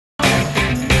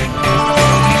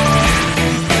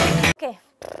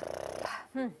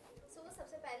सो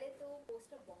सबसे पहले तो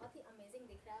पोस्टर बहुत ही अमेजिंग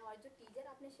दिख रहा है और जो टीजर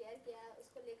आपने शेयर किया है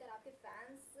उसको लेकर आपके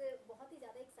फैंस बहुत ही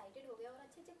ज़्यादा एक्साइटेड हो गए और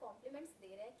अच्छे अच्छे कॉम्प्लीमेंट्स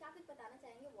दे रहे हैं। क्या कुछ बताना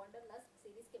चाहेंगे वंडरलस्ट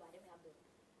सीरीज के बारे में आप दोनों?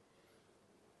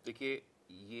 देखिए,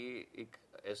 ये एक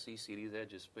ऐसी सीरीज़ है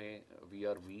जिसमें वी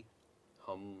आर वी,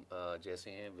 हम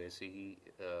जैसे हैं वैसे ही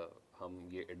हम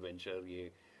ये एडवेंचर,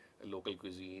 ये लोकल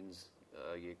क्विजीन्स,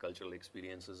 ये कल्चरल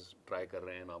एक्सपीरियंसेस ट्राई कर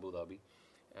रहे हैं इन Abu Dhabi.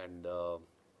 And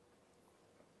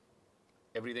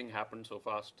everything happened so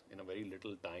fast in a very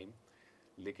little time,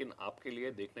 लेकिन आपके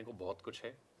लिए देखने को बहुत कुछ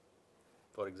है।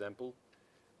 For example,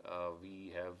 we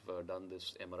have done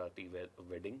this एमराती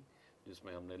wedding,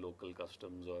 जिसमें हमने लोकल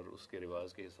कस्टम्स और उसके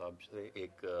रिवाज के हिसाब से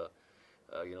एक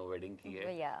वेडिंग की है।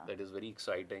 That is very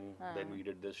exciting. Then we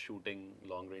did this shooting,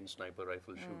 long range sniper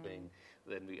rifle shooting,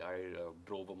 then I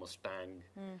drove a Mustang.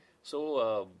 So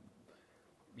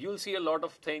you will see a lot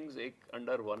of things एक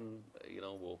अंडर वन,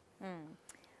 वो।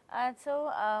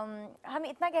 हम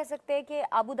इतना कह सकते हैं कि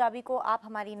अबू धाबी को आप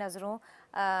हमारी नज़रों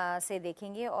से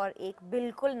देखेंगे और एक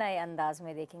बिल्कुल नए अंदाज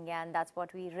में देखेंगे, and that's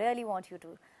what we really want you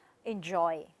to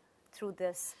enjoy through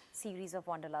this series of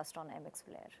wanderlust on MX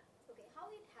player. Okay,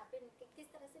 how it happened?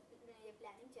 किस तरह से ये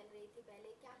प्लानिंग चल रही थी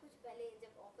पहले? क्या कुछ पहले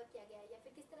जब ऑफर किया गया या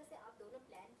फिर किस तरह से आप दोनों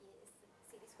प्लान किए इस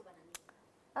सीरीज को बनाने की?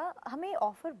 हमें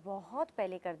ऑफ़र बहुत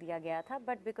पहले कर दिया गया था,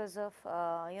 but because of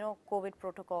Covid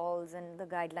protocols and the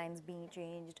guidelines being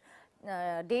changed,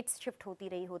 dates shift होती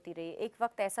रही। एक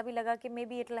वक्त ऐसा भी लगा कि may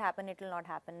be it will happen, it will not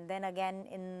happen. Then again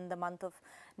in the month of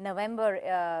November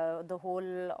the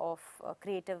whole of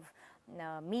creative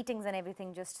meetings and everything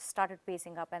just started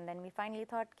pacing up, and then we finally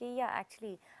thought कि yeah,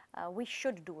 actually we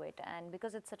should do it, and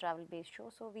because it's a travel based show,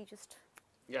 so we just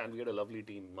Yeah, and we had a lovely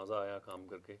team. मजा आया काम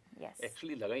करके. Yes.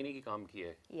 Actually लगा ही नहीं कि काम किया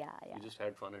है. Yeah. We just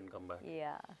had fun and come back.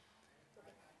 Yeah.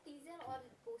 Teaser और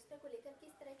पोस्टर को लेकर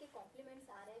किस तरह के कॉम्प्लीमेंट्स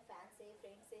आ रहे हैं फैन से,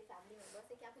 फ्रेंड से, फैमिली मेंबर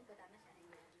से? क्या कुछ बताना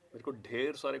चाहेंगे? मेरे को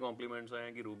ढेर सारे कॉम्प्लीमेंट्स आए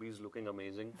हैं कि Ruby is looking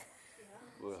amazing,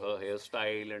 her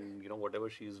hairstyle and whatever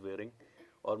she is wearing.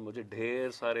 और मुझे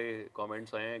ढेर सारे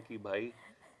कमेंट्स आए हैं कि भाई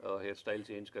हेयर स्टाइल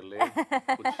चेंज कर ले,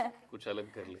 कुछ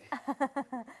अलग कर ले.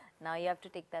 Now you have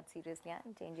to take that seriously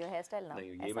and change your hairstyle now.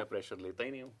 नहीं, ये मैं प्रेशर लेता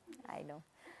ही नहीं हूँ. I know.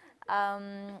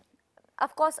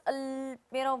 Of course,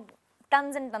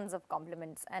 tons and tons of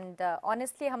compliments, and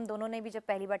honestly हम दोनों ने भी जब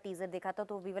पहली बार टीजर देखा था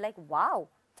तो we were like wow.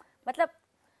 मतलब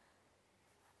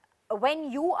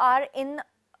when you are in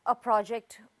a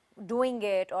project, doing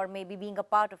it or maybe being a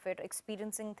part of it,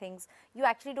 experiencing things, you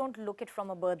actually don't look it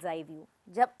from a bird's eye view.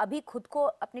 जब अभी खुद को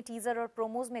अपने teaser और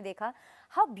promos में देखा,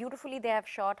 how beautifully they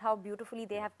have shot, how beautifully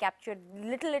they have captured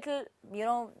little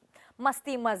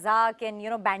मस्ती मजाक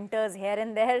and banters here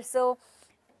and there, so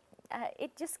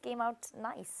it just came out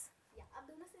nice. अब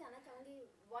दोनों से जानना चाहूंगी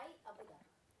why अबू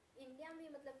धाबी? इंडिया में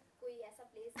मतलब कोई ऐसा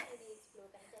प्लेस है भी एक्सप्लोर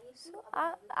करना चाहिए? So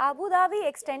Abu Dhabi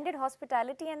extended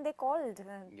hospitality and they called,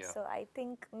 so I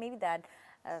think maybe that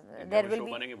there will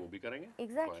be बनेंगे वो भी करेंगे.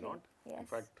 Exactly. Why not? Yes. In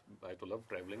fact, I to love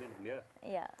traveling in India.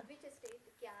 Yeah. Which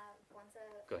state, क्या कौन सा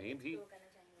कहीं भी. explore करना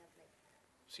चाहेंगे आप?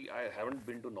 Like See, I haven't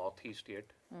been to Northeast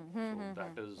yet, so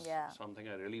that is something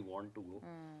I really want to go.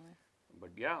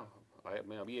 But yeah,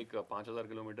 मैं अभी एक 5,000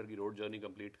 किलोमीटर की रोड जर्नी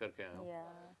कंप्लीट करके आया हूँ.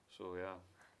 So yeah.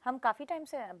 हम काफी टाइम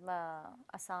से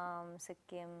Assam,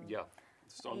 Sikkim,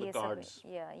 it's on the cards.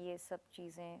 ये सब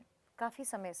चीजें काफी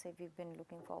समय से we've been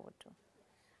looking forward to.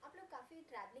 आप लोग काफी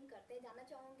ट्रैवलिंग करते हैं, जानना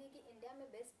चाहूंगी कि इंडिया में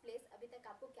बेस्ट प्लेस अभी तक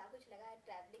आपको क्या कुछ लगा है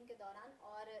ट्रैवलिंग के दौरान,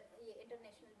 और ये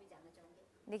इंटरनेशनल भी जानना चाहूंगी.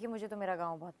 देखिए, मुझे तो मेरा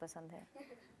गांव बहुत पसंद है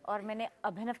और मैंने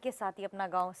अभिनव के साथ ही अपना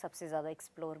गांव सबसे ज़्यादा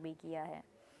एक्सप्लोर भी किया है.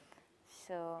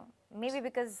 So maybe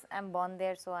because I'm born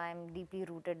there, so I'm deeply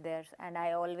rooted there, and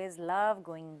I always love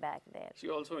going back there.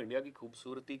 See, also India की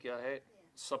खूबसूरती क्या है?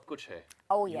 सब कुछ है.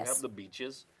 Oh yes. You have the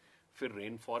beaches, फिर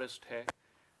रेन फॉरेस्ट है,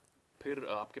 फिर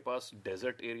आपके पास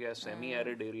डेजर्ट एरिया है, सेमी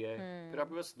एरिड एरिया है, फिर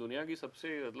आपके पास दुनिया की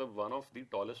सबसे मतलब one of the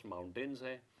tallest mountains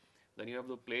है. Then you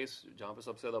have the place जहाँ पे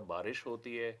सबसे ज़्यादा बारिश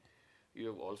होती है.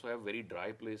 You also have very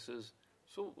dry places.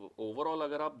 So overall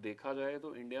अगर आप देखा जाए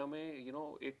तो इंडिया में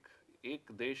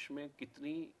एक देश में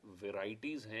कितनी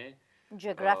वेराइटीज हैं.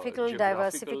 Geographical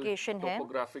diversification है,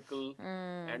 टोपोग्राफिकल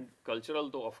एंड कल्चरल.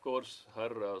 तो ऑफ कोर्स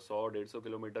हर 100-150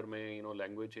 किलोमीटर में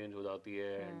लैंग्वेज चेंज हो जाती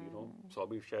है, एंड 100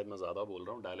 भी शायद मैं ज्यादा बोल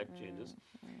रहा हूँ, dialect changes.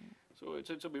 So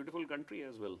it's a beautiful country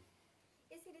as well.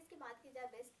 इस सीरीज की बात की जाए,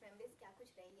 बेस्ट मेमोरीज क्या कुछ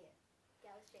रही है,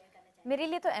 क्या कुछ शेयर करना चाहिए? मेरे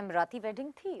लिए तो एमराती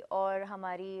वेडिंग थी और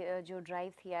हमारी जो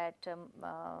ड्राइव थी एट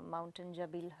माउंटेन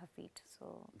जबल हफीट. सो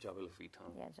जबल हफीट,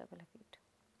 हाँ, या जबल हफीट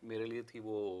मेरे लिए थी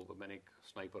वो. मैंने एक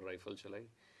स्नाइपर राइफल चलाई,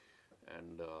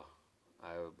 एंड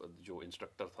जो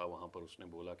इंस्ट्रक्टर था वहाँ पर उसने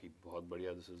बोला कि बहुत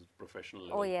बढ़िया, this is professional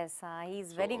Oh level. yes, he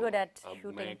is very good at अब मैं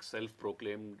shooting. एक सेल्फ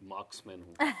प्रोक्लेम्ड मार्क्समैन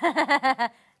हूँ।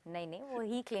 नहीं नहीं, वो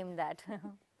ही claimed that.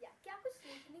 या क्या कुछ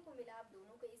सीखने को मिला आप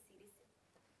दोनों को इस सीरीज से?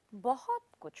 बहुत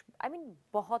कुछ, I mean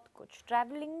बहुत कुछ.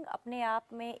 Traveling अपने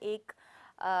आप में एक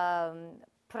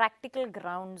practical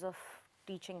grounds of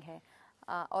teaching है,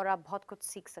 और आप बहुत कुछ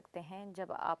सीख सकते हैं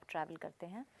जब आप travel करते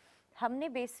हैं. हमने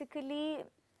basically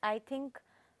I think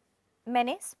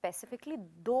मैंने स्पेसिफिकली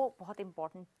दो बहुत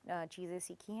इम्पॉर्टेंट चीज़ें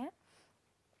सीखी हैं.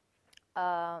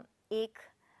 एक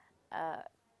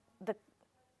the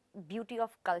beauty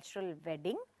of cultural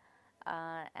wedding,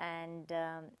 and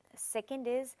second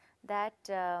is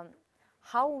that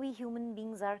how we human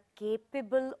beings are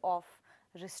capable of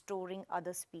restoring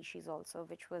other species also,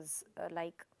 which was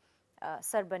like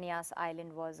Sarbanyas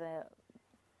Island was a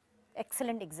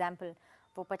excellent example.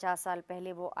 वो 50 साल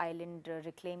पहले वो आइलैंड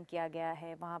रिक्लेम किया गया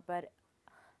है. वहाँ पर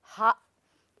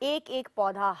एक एक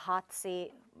पौधा हाथ से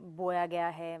बोया गया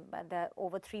है.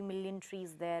 Over 3 million trees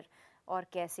there. और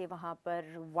कैसे वहाँ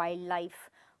पर वाइल्ड लाइफ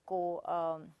को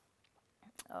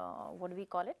what do we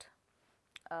call it,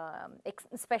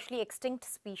 specially extinct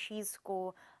species को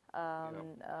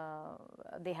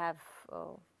they have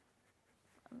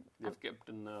They've kept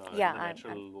in yeah, the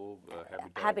natural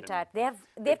habitat. They've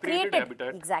created created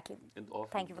habitat exactly. of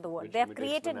Thank you for the word. which They have imitates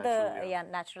created the natural,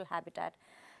 the natural habitat.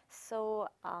 So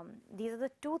these are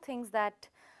the two things that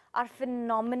are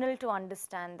phenomenal to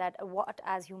understand that what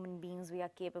as human beings we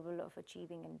are capable of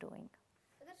achieving and doing.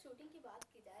 अगर shooting की बात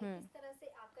की जाए, किस तरह से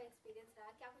आपका experience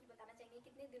रहा, क्या कुछ बताना चाहेंगे?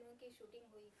 कितने दिनों की शूटिंग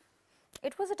हुई?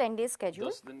 It was a 10-day schedule.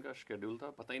 10 दिन का शेड्यूल था,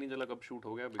 पता ही नहीं चला कब शूट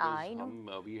हो गया, I बिकॉज know.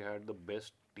 हम we had the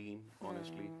best team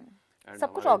honestly, and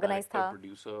सब कुछ हमारे organized डायरेक्टर, था.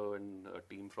 Producer and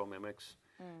team from MX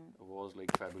was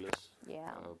like fabulous.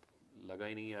 Yeah. लगा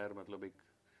ही नहीं यार,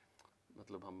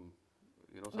 मतलब हम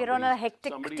We're on a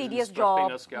hectic, tedious job.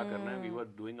 us क्या करना है. We were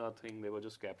doing our thing, they were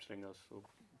just capturing us. So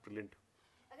brilliant.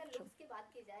 अगर लुक्स की बात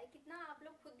की जाए, कितना आप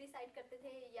लोग खुद डिसाइड करते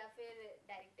थे या फिर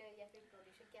डायरेक्टर या फिर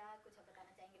प्रोड्यूसर, क्या कुछ आप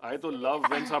बताना चाहेंगे? I तो love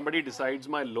when somebody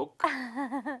decides my look.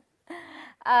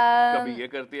 कभी ये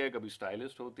करती है, कभी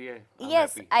स्टाइलिस्ट होती है. I'm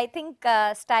Yes, happy. I think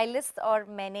stylist और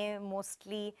मैंने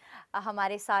मोस्टली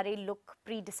हमारे सारे लुक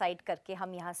प्री डिसाइड करके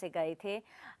हम यहाँ से गए थे.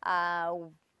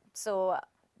 सो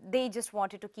they just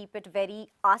wanted to keep it very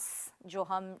us, जो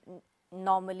हम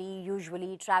normally usually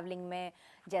traveling में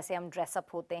जैसे हम dress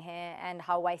up होते हैं, and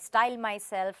how I style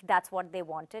myself, that's what they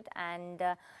wanted, and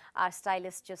our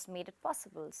stylist just made it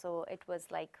possible. So it was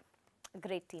like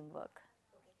great teamwork.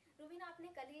 Rubina, आपने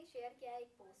कल ही share किया एक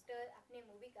पोस्टर अपने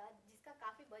मूवी का, जिसका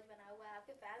काफी बज बना हुआ है.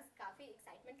 आपके फैंस काफी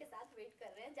एक्साइटमेंट के साथ वेट कर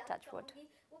रहे हैं. जानना चाहूंगी,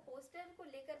 वो पोस्टर को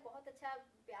लेकर बहुत अच्छा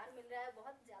प्यार मिल रहा है,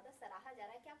 बहुत ज्यादा सराहा जा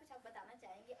रहा है. क्या कुछ आप बताना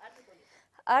चाहेंगे अर्थ को लेकर?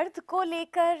 अर्थ को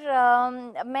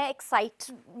लेकर मैं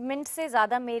एक्साइटमेंट से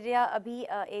ज़्यादा मेरा अभी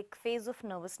एक फेज ऑफ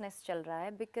नर्वसनेस चल रहा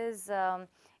है, because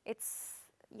it's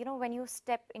when you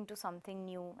step into something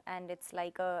new and it's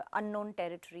like a unknown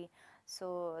territory, so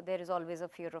there is always a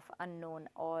fear of unknown.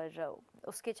 और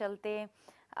उसके चलते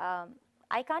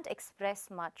I can't express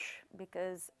much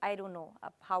because I don't know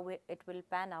how it will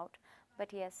pan out,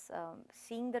 but yes,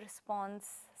 seeing the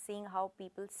response, seeing how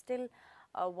people still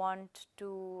want to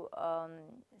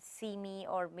see me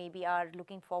or maybe are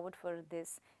looking forward for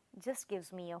this just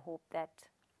gives me a hope that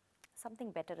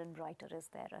something better and brighter is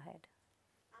there ahead.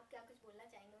 आप क्या कुछ बोलना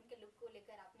चाहेंगे उनके look को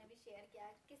लेकर? आपने भी शेयर किया,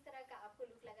 किस तरह का आपको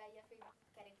लुक लगा, या फिर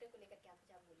कैरेक्टर को लेकर क्या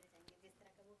कुछ आप बोलना चाहेंगे जिस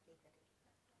तरह का वो प्ले कर रही है?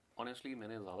 Honestly,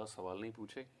 मैंने ज़्यादा सवाल नहीं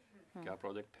पूछे. क्या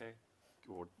प्रोजेक्ट है,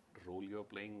 what role you are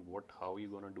playing, how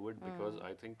you gonna do it, because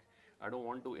I think I don't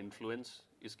want to influence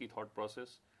इसकी thought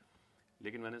process.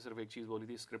 लेकिन मैंने सिर्फ एक चीज़ बोली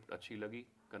थी, स्क्रिप्ट अच्छी लगी,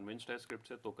 कन्विंस्ड है स्क्रिप्ट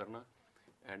से तो करना,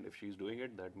 and if she is doing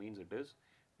it that means it is.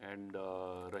 And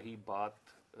रही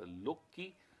बात लुक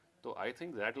की, तो I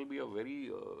think that will be a very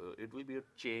it will be a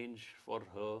change for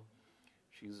her.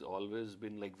 She is always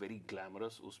been like very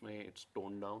glamorous, उसमें it's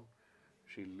tone down.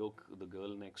 She look the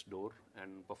girl next door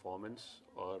and performance.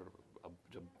 और अब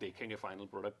जब देखेंगे final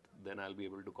product, then I will be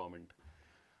able to comment.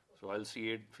 So I'll see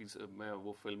it. मैं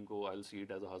वो film को I'll see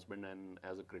it as a husband and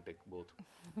as a critic both.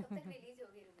 कब तक release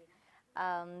होगी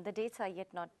Rubina? The dates are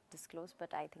yet not disclosed,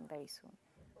 but I think very soon.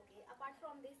 Okay, apart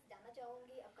from this जानना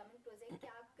चाहूंगी upcoming project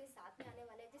क्या आपके साथ में आने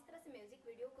वाले हैं? जिस तरह से म्यूजिक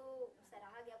वीडियो को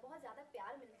सराहा गया, बहुत ज़्यादा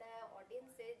प्यार मिलता है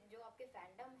ऑडियंस से, जो आपके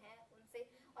फैंडम हैं उनसे,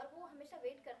 और वो हमेशा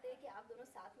वेट करते हैं कि आप दोनों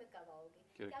साथ में कब आओगे.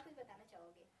 क्या कुछ बताना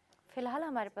चाहोगे? फिलहाल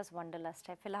हमारे पास वंडरलस्ट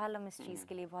है, फिलहाल हम इस चीज़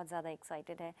के लिए बहुत ज़्यादा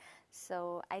एक्साइटेड है. सो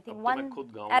I think one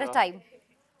at a time.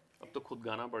 अब तो खुद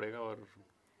गाना पड़ेगा और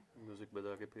म्यूजिक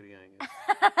बजा के फिर ही आएंगे.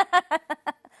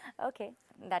 Okay,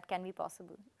 that can be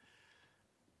possible.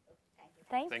 Thank you.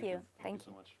 Thank Thank you. you. Thank you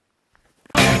so much.